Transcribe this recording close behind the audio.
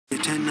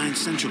10, 9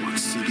 Central on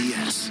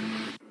CBS.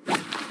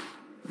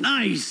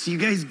 Nice, you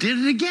guys did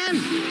it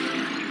again.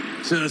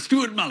 Sir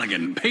Stuart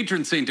Mulligan,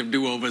 patron saint of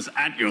do-overs,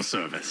 at your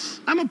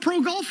service. I'm a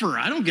pro golfer.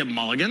 I don't get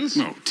mulligans.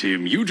 Oh,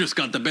 Tim, you just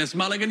got the best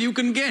mulligan you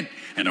can get.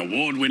 An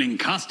award-winning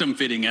custom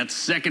fitting at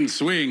Second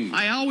Swing.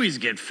 I always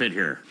get fit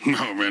here.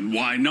 Oh, and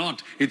why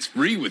not? It's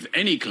free with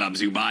any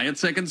clubs you buy at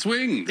Second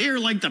Swing. They're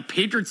like the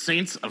patron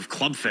saints of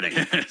club fitting.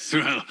 Yes,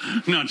 well,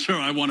 not sure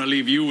I want to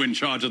leave you in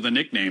charge of the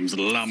nicknames,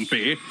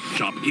 Lumpy.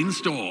 Shop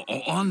in-store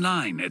or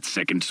online at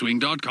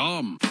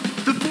secondswing.com.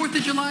 The 4th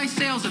of July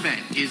sales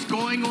event is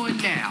going on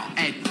now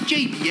at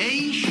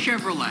JBA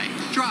Chevrolet.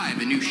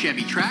 Drive a new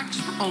Chevy Trax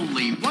for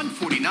only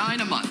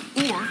 $149 a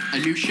month, or a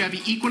new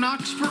Chevy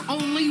Equinox for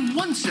only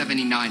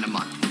 $179 a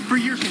month. For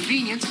your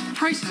convenience,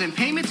 prices and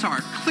payments are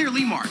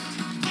clearly marked.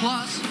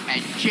 Plus,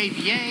 at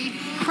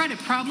JBA, credit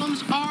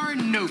problems are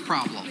no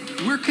problem.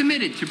 We're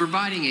committed to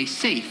providing a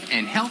safe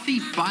and healthy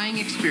buying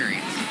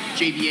experience.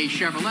 JBA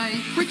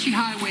Chevrolet, Ritchie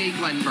Highway,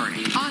 Glen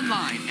Burnie.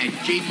 Online at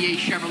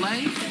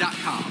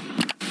jbachevrolet.com.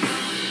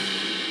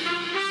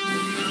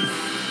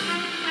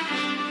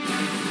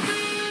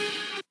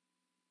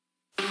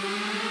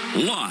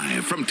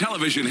 Live from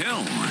Television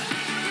Hill,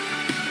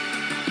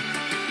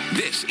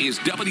 this is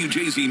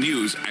WJZ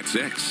News at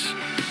 6.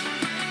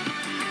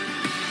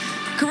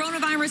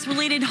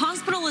 Coronavirus-related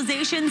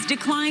hospitalizations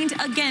declined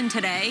again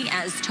today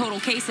as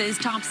total cases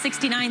topped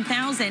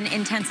 69,000.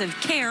 Intensive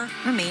care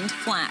remained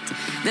flat.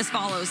 This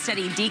follows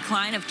steady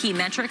decline of key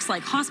metrics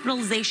like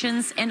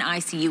hospitalizations and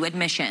ICU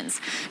admissions.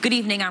 Good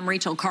evening, I'm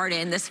Rachael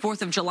Cardin. This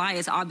 4th of July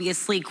is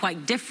obviously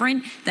quite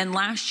different than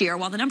last year.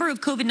 While the number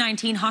of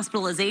COVID-19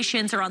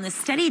 hospitalizations are on the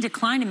steady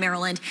decline in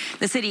Maryland,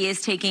 the city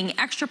is taking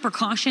extra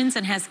precautions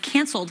and has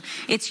canceled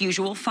its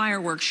usual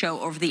fireworks show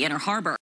over the Inner Harbor.